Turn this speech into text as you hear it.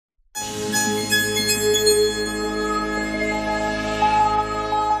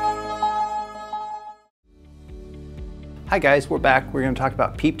Hi guys, we're back. We're going to talk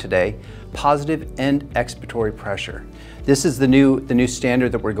about PEEP today, positive end expiratory pressure. This is the new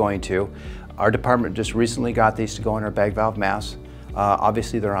standard that we're going to. Our department just recently got these to go on our bag valve masks.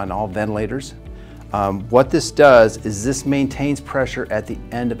 Obviously they're on all ventilators. What this does is this maintains pressure at the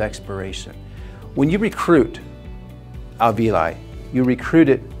end of expiration. When you recruit alveoli, you recruit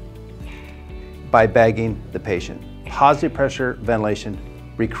it by bagging the patient. Positive pressure ventilation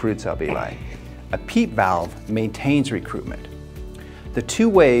recruits alveoli. A PEEP valve maintains recruitment. The two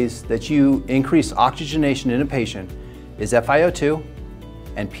ways that you increase oxygenation in a patient is FiO2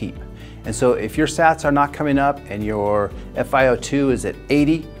 and PEEP. And so if your SATs are not coming up and your FiO2 is at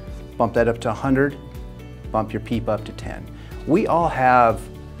 80, bump that up to 100, bump your PEEP up to 10. We all have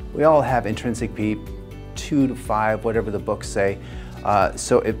intrinsic PEEP, 2 to 5, whatever the books say.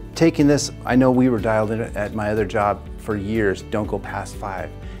 So if taking this, I know we were dialed in at my other job for years, don't go past 5.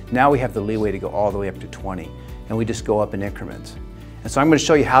 Now we have the leeway to go all the way up to 20, and we just go up in increments. And so I'm going to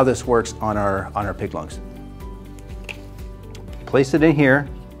show you how this works on our pig lungs. Place it in here.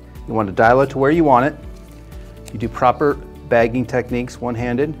 You want to dial it to where you want it. You do proper bagging techniques,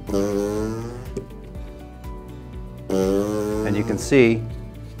 one-handed. And you can see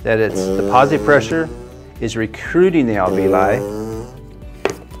that the positive pressure is recruiting the alveoli,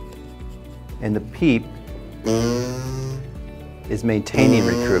 and the PEEP is maintaining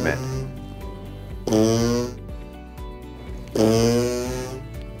recruitment.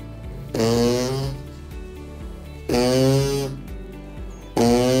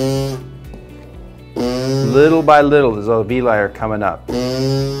 Little by little, those alveoli are coming up. I'm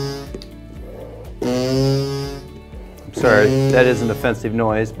sorry, that is an offensive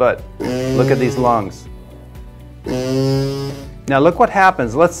noise, but look at these lungs. Now look what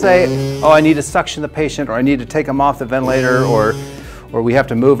happens. Let's say, oh, I need to suction the patient, or I need to take them off the ventilator, or we have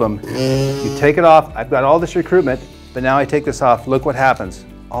to move them. You take it off. I've got all this recruitment, but now I take this off. Look what happens.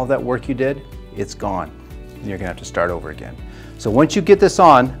 All that work you did, it's gone. And you're going to have to start over again. So once you get this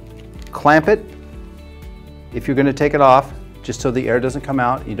on, clamp it. If you're going to take it off, just so the air doesn't come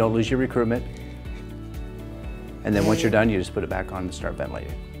out, you don't lose your recruitment. And then once you're done, you just put it back on and start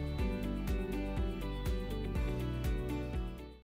ventilating.